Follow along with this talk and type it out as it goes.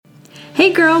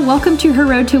Hey girl, welcome to Her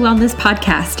Road to Wellness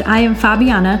podcast. I am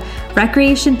Fabiana,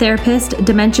 recreation therapist,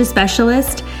 dementia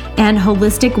specialist, and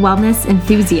holistic wellness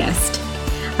enthusiast.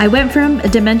 I went from a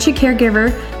dementia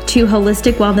caregiver to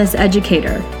holistic wellness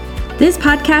educator. This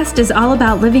podcast is all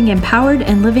about living empowered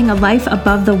and living a life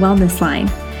above the wellness line.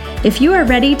 If you are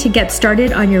ready to get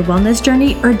started on your wellness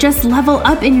journey or just level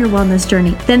up in your wellness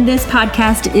journey, then this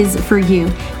podcast is for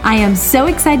you. I am so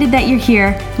excited that you're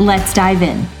here. Let's dive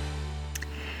in.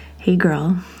 Hey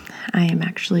girl, I am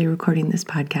actually recording this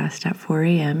podcast at 4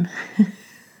 a.m.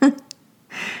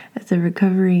 As a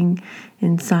recovering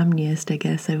insomniast, I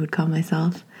guess I would call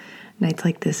myself. Nights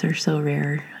like this are so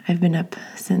rare. I've been up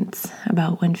since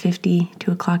about 1:50,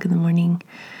 2 o'clock in the morning.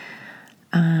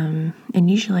 And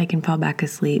usually I can fall back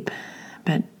asleep,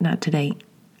 but not today.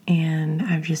 And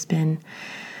I've just been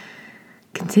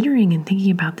considering and thinking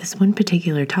about this one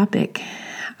particular topic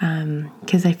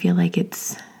because I feel like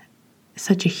it's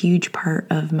such a huge part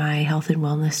of my health and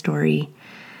wellness story.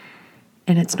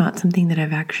 And it's not something that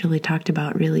I've actually talked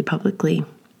about really publicly.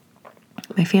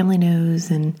 My family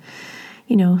knows, and,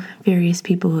 various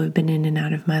people who have been in and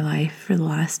out of my life for the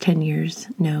last 10 years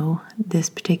know this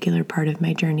particular part of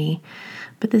my journey.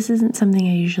 But this isn't something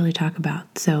I usually talk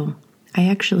about. So I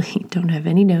actually don't have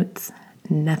any notes,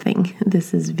 nothing.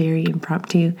 This is very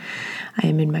impromptu. I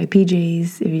am in my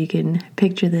PJs. If you can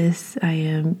picture this, I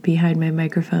am behind my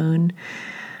microphone,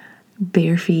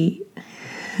 bare feet,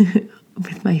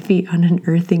 with my feet on an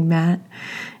earthing mat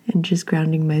and just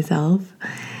grounding myself.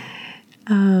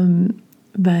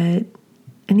 But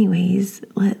anyways,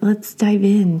 let's dive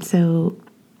in. So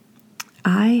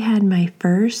I had my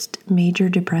first major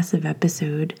depressive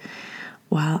episode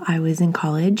while I was in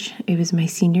college. It was my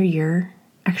senior year.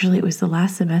 Actually, it was the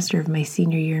last semester of my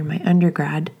senior year in my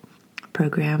undergrad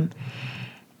program.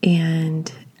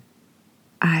 And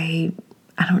I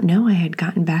don't know, I had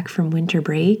gotten back from winter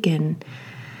break, and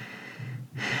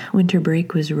winter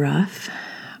break was rough.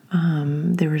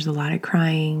 There was a lot of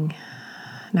crying,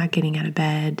 not getting out of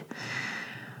bed.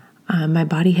 My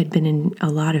body had been in a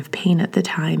lot of pain at the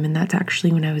time, and that's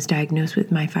actually when I was diagnosed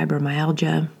with my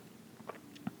fibromyalgia.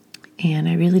 And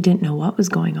I really didn't know what was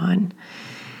going on.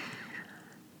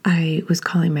 I was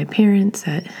calling my parents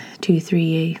at 2,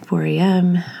 3, 4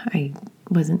 a.m. I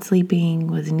wasn't sleeping,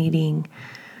 wasn't eating.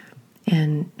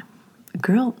 And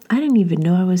girl, I didn't even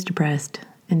know I was depressed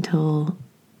until,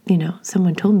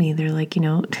 someone told me. They're like,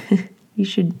 you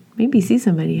should maybe see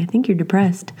somebody. I think you're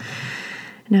depressed.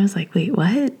 And I was like, wait,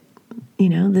 what?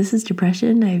 This is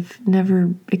depression. I've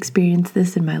never experienced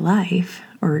this in my life,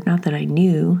 or not that I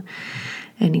knew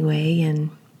anyway.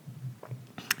 And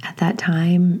at that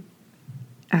time,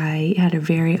 I had a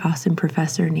very awesome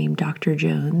professor named Dr.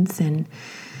 Jones, and,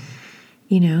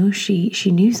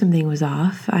 she knew something was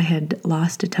off. I had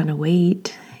lost a ton of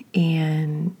weight,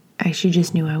 and she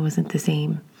just knew I wasn't the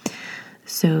same.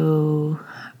 So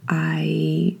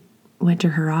I went to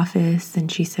her office,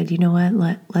 and she said, you know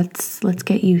what, let's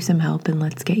get you some help, and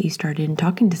let's get you started in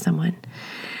talking to someone.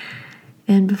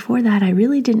 And before that, I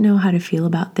really didn't know how to feel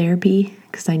about therapy,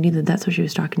 because I knew that that's what she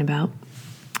was talking about.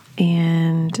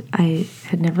 And I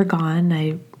had never gone.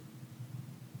 I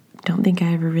don't think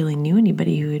I ever really knew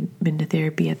anybody who had been to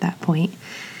therapy at that point.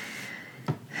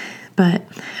 But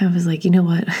I was like, you know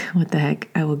what the heck?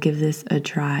 I will give this a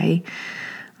try.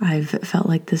 I've felt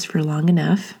like this for long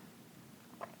enough.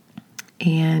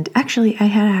 And actually,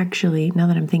 now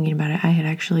that I'm thinking about it, I had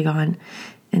actually gone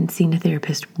and seen a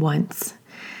therapist once.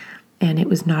 And it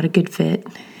was not a good fit,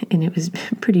 and it was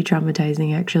pretty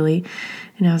traumatizing, actually.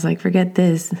 And I was like, forget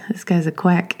this. This guy's a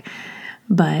quack.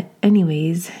 But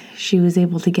anyways, she was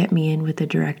able to get me in with the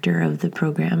director of the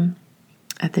program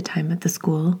at the time at the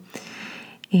school.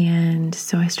 And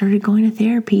so I started going to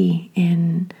therapy.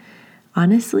 And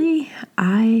honestly,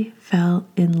 I fell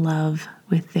in love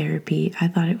with therapy. I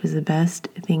thought it was the best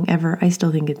thing ever. I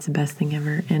still think it's the best thing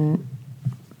ever. And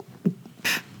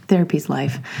therapy's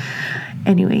life.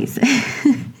 Anyways,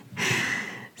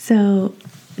 so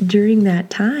during that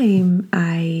time,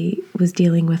 I was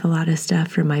dealing with a lot of stuff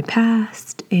from my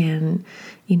past and,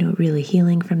 really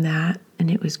healing from that. And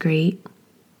it was great.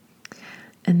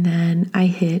 And then I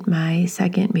hit my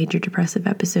second major depressive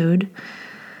episode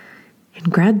in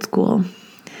grad school.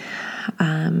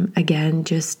 Again,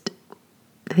 just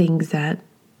things that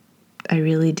I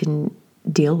really didn't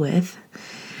deal with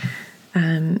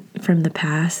from the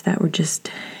past that were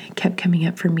just kept coming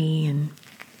up for me, and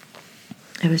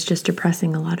I was just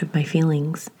suppressing a lot of my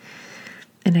feelings,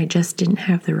 and I just didn't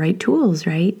have the right tools,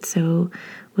 right? So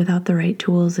without the right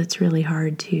tools, it's really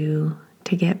hard to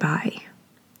get by.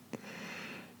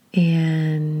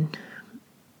 And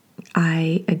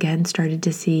I again started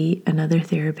to see another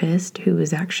therapist who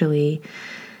was actually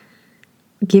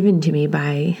given to me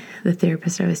by the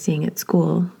therapist I was seeing at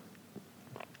school.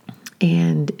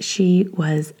 And she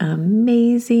was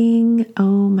amazing.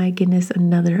 Oh my goodness,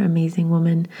 another amazing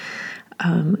woman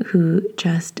who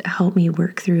just helped me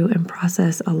work through and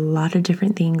process a lot of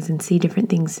different things and see different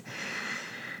things,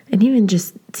 and even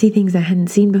just see things I hadn't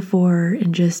seen before,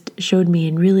 and just showed me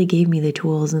and really gave me the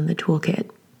tools and the toolkit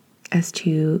as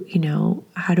to,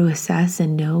 how to assess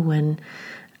and know when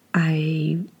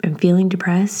I am feeling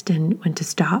depressed and when to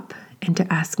stop and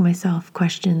to ask myself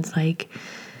questions like,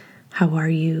 how are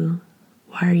you?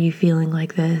 Why are you feeling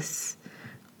like this?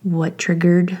 What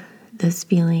triggered this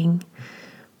feeling?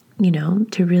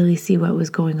 To really see what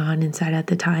was going on inside at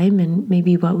the time and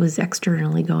maybe what was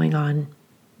externally going on.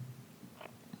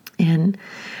 And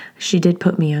she did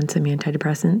put me on some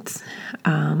antidepressants.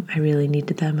 I really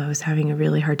needed them. I was having a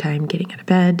really hard time getting out of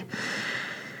bed.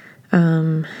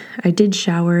 I did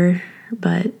shower,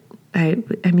 but I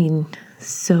mean,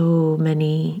 so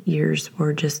many years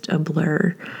were just a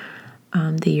blur.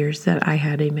 The years that I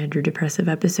had a major depressive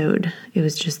episode, it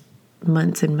was just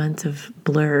months and months of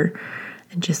blur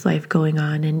and just life going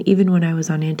on. And even when I was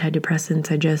on antidepressants,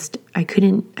 I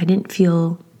didn't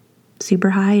feel super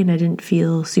high and I didn't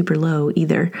feel super low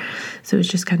either. So it was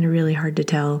just kind of really hard to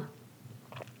tell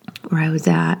where I was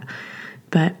at.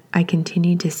 But I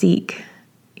continued to seek,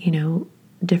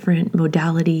 different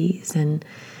modalities, and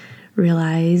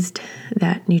realized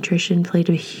that nutrition played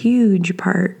a huge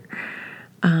part.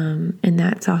 And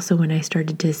that's also when I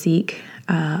started to seek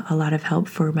a lot of help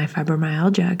for my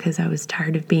fibromyalgia, because I was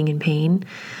tired of being in pain,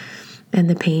 and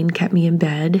the pain kept me in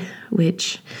bed,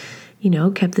 which,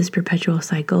 kept this perpetual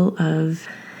cycle of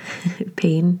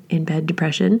pain in bed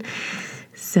depression.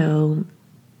 So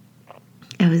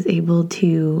I was able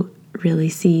to really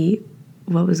see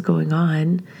what was going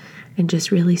on and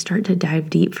just really start to dive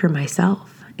deep for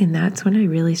myself. And that's when I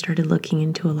really started looking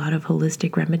into a lot of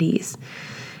holistic remedies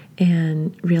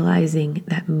and realizing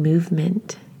that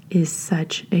movement is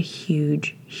such a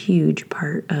huge, huge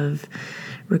part of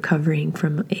recovering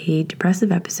from a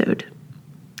depressive episode.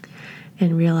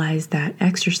 And realized that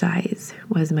exercise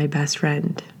was my best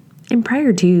friend. And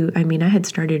prior to, I had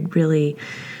started really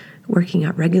working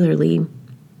out regularly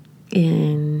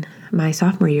in my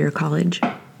sophomore year of college.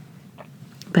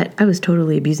 But I was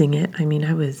totally abusing it.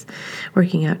 I was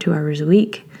working out 2 hours a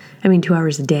week. 2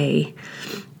 hours a day,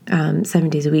 7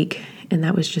 days a week. And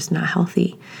that was just not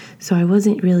healthy. So I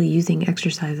wasn't really using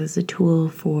exercise as a tool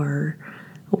for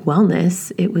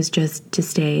wellness. It was just to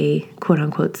stay, quote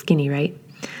unquote, skinny, right?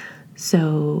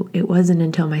 So it wasn't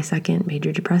until my second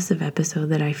major depressive episode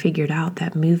that I figured out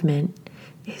that movement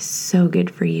is so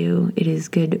good for you. It is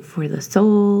good for the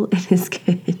soul. It is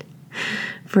good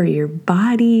for your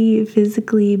body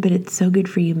physically, but it's so good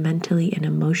for you mentally and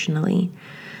emotionally.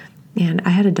 And I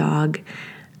had a dog.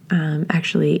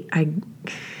 Actually, I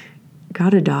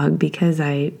got a dog because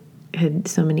I had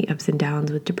so many ups and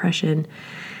downs with depression,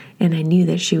 and I knew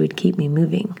that she would keep me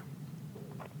moving.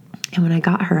 And when I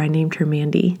got her, I named her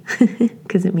Mandy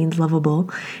because it means lovable.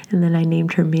 And then I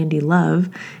named her Mandy Love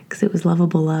because it was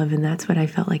lovable love. And that's what I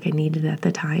felt like I needed at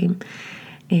the time.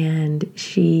 And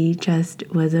she just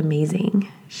was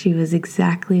amazing. She was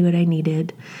exactly what I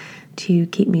needed to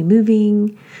keep me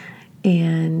moving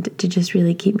and to just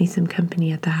really keep me some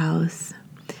company at the house.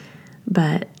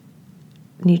 But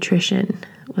nutrition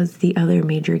was the other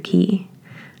major key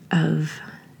of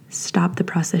stop the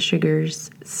processed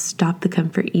sugars, stop the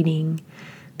comfort eating,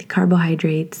 the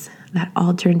carbohydrates, that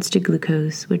all turns to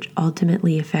glucose, which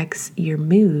ultimately affects your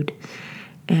mood.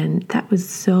 And that was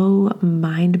so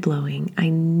mind-blowing. I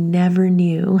never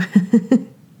knew,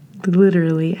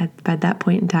 literally at that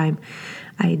point in time,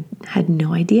 I had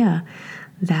no idea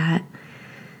that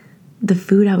the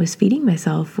food I was feeding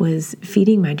myself was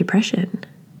feeding my depression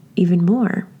even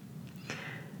more.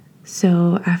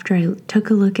 So after I took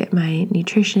a look at my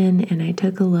nutrition and I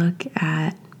took a look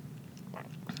at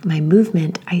my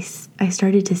movement, I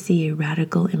started to see a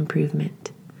radical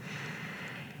improvement.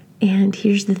 And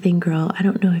here's the thing, girl. I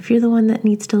don't know if you're the one that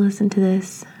needs to listen to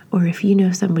this or if you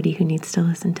know somebody who needs to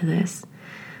listen to this,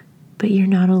 but you're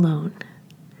not alone.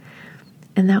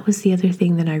 And that was the other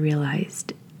thing that I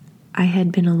realized. I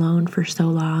had been alone for so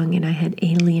long, and I had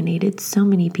alienated so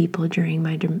many people during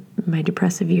my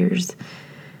depressive years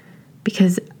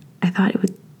because I thought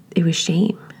it was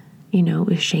shame. It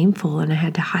was shameful, and I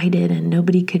had to hide it, and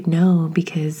nobody could know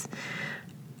because,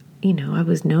 I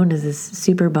was known as this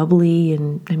super bubbly,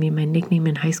 and my nickname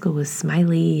in high school was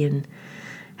Smiley and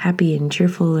happy and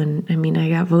cheerful, and I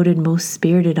got voted most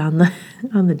spirited on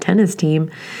the tennis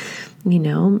team,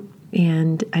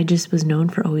 And I just was known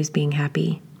for always being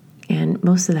happy. And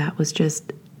most of that was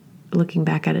just, looking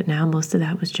back at it now, most of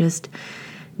that was just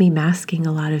me masking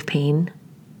a lot of pain.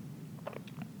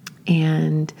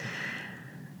 And,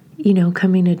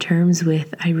 coming to terms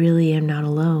with I really am not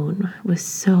alone was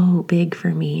so big for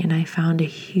me. And I found a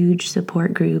huge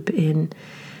support group in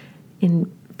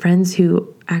friends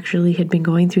who actually had been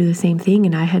going through the same thing.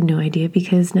 And I had no idea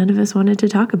because none of us wanted to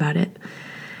talk about it.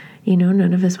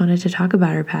 None of us wanted to talk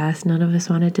about our past. None of us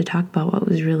wanted to talk about what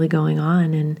was really going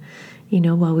on. And,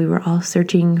 while we were all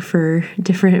searching for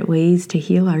different ways to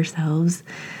heal ourselves,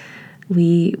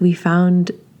 we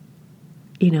found,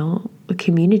 a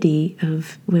community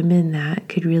of women that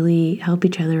could really help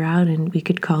each other out, and we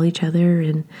could call each other.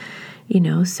 And,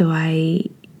 so I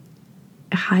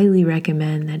highly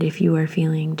recommend that if you are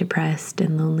feeling depressed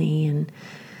and lonely and,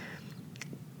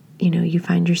 you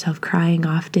find yourself crying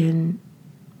often,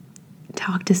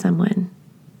 talk to someone,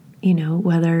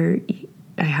 whether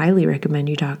I highly recommend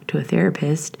you talk to a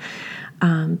therapist.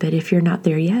 But if you're not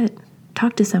there yet,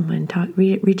 talk to someone,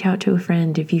 reach out to a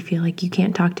friend. If you feel like you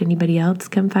can't talk to anybody else,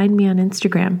 come find me on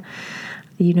Instagram.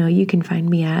 You can find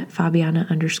me at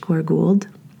Fabiana_Gould,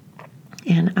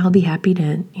 and I'll be happy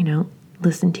to,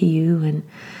 listen to you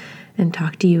and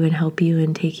talk to you and help you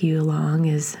and take you along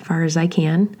as far as I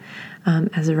can.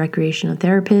 As a recreational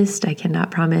therapist, I cannot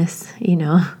promise,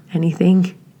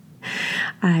 anything.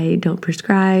 I don't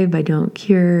prescribe, I don't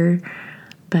cure,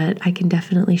 but I can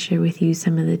definitely share with you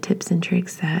some of the tips and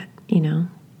tricks that,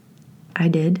 I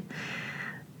did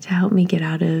to help me get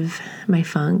out of my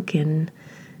funk and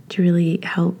to really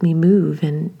help me move.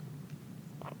 And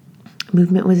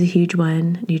movement was a huge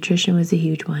one. Nutrition was a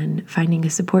huge one. Finding a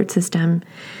support system,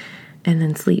 and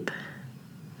then sleep,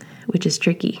 which is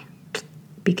tricky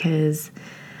because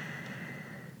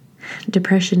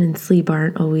depression and sleep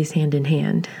aren't always hand in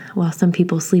hand. While some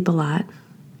people sleep a lot,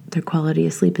 their quality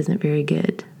of sleep isn't very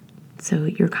good. So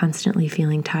you're constantly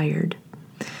feeling tired.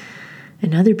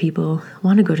 And other people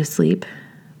want to go to sleep,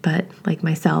 but like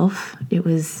myself, it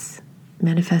was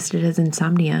manifested as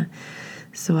insomnia.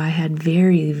 So I had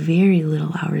very, very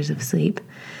little hours of sleep.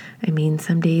 I mean,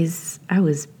 some days I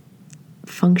was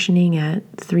functioning at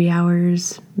 3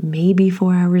 hours, maybe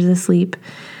 4 hours of sleep.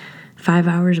 5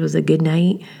 hours was a good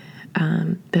night.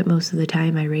 But most of the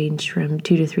time I ranged from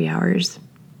 2 to 3 hours.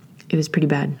 It was pretty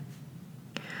bad.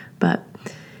 But,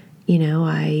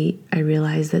 I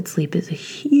realized that sleep is a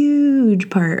huge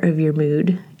part of your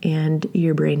mood and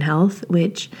your brain health,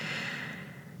 which,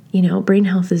 brain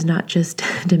health is not just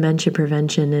dementia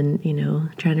prevention and,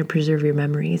 trying to preserve your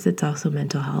memories. It's also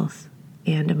mental health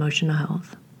and emotional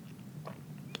health.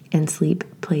 And sleep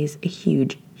plays a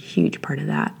huge, huge part of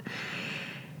that.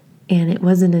 And it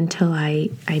wasn't until I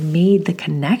made the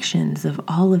connections of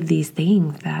all of these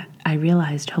things that I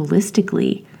realized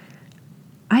holistically,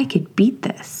 I could beat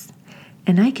this.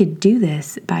 And I could do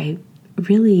this by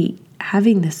really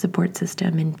having this support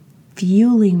system and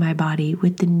fueling my body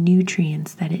with the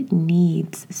nutrients that it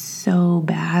needs so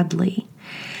badly.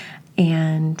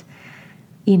 And,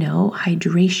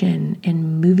 hydration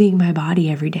and moving my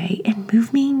body every day. And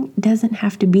moving doesn't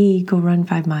have to be go run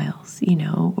 5 miles,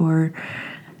 or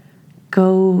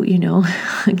go,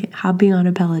 hopping on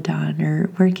a Peloton or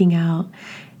working out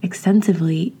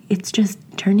extensively. It's just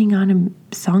turning on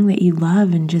a song that you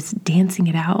love and just dancing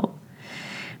it out.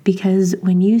 Because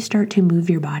when you start to move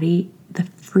your body, the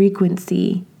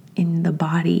frequency in the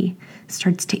body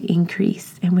starts to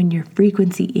increase. And when your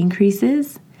frequency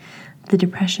increases, the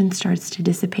depression starts to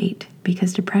dissipate,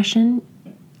 because depression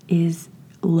is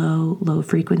low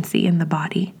frequency in the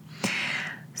body.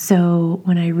 So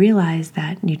when I realized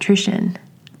that nutrition,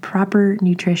 proper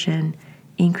nutrition,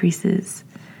 increases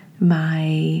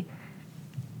my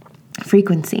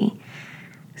frequency,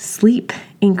 sleep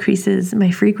increases my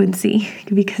frequency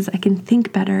because I can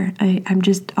think better. I'm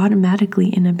just automatically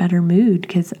in a better mood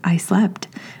because I slept.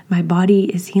 My body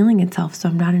is healing itself, so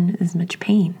I'm not in as much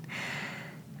pain.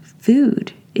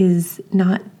 Food is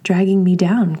not dragging me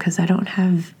down because I don't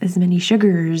have as many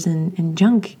sugars and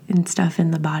junk and stuff in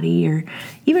the body, or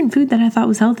even food that I thought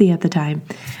was healthy at the time.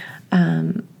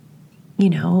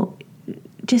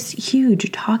 Just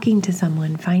huge. Talking to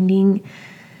someone, finding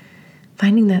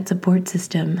that support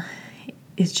system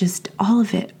is just, all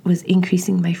of it was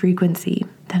increasing my frequency.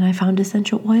 Then I found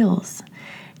essential oils,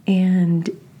 and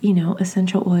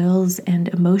essential oils and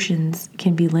emotions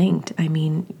can be linked. I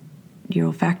mean, your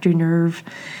olfactory nerve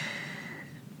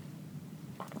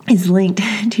is linked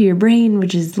to your brain,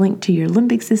 which is linked to your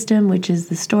limbic system, which is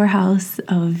the storehouse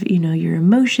of, your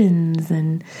emotions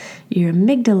and your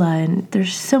amygdala. And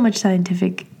there's so much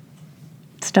scientific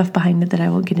stuff behind it that I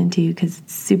won't get into because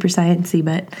it's super sciencey,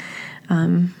 but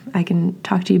I can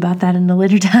talk to you about that in a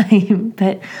later time.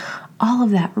 But all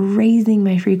of that, raising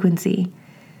my frequency,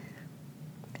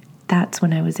 that's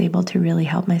when I was able to really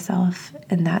help myself.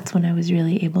 And that's when I was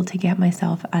really able to get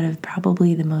myself out of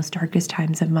probably the most darkest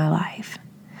times of my life.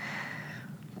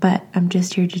 But I'm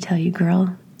just here to tell you,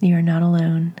 girl, you are not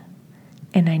alone.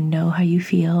 And I know how you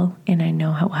feel, and I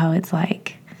know how it's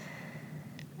like.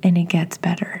 And it gets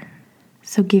better.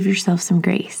 So give yourself some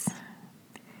grace.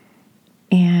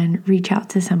 And reach out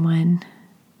to someone.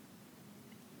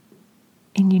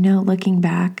 And looking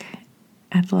back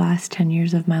at the last 10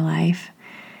 years of my life,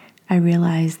 I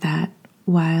realized that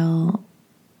while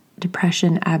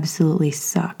depression absolutely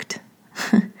sucked,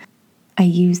 I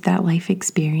used that life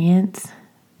experience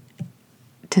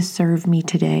to serve me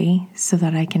today so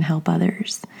that I can help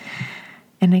others.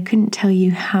 And I couldn't tell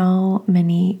you how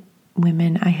many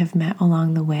women I have met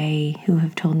along the way who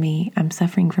have told me I'm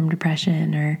suffering from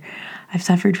depression, or I've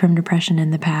suffered from depression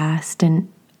in the past, and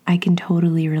I can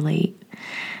totally relate.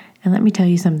 And let me tell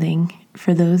you something,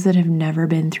 for those that have never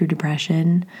been through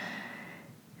depression,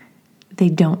 they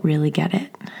don't really get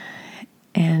it.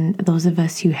 And those of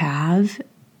us who have,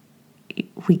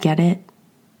 we get it.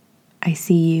 I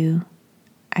see you,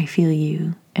 I feel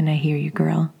you, and I hear you,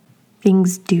 girl.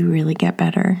 Things do really get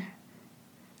better.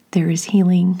 There is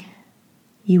healing.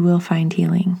 You will find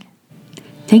healing.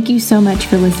 Thank you so much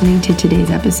for listening to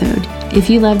today's episode. If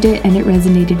you loved it and it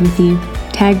resonated with you,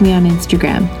 tag me on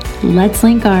Instagram. Let's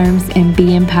link arms and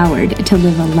be empowered to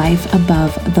live a life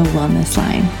above the wellness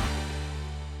line.